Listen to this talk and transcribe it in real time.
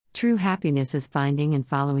True happiness is finding and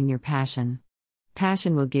following your passion.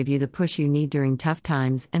 Passion will give you the push you need during tough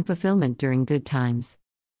times and fulfillment during good times.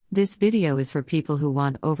 This video is for people who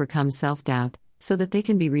want to overcome self-doubt, so that they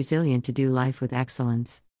can be resilient to do life with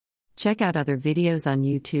excellence. Check out other videos on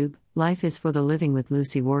YouTube. Life is for the living with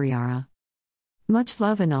Lucy Warriara. Much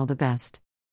love and all the best.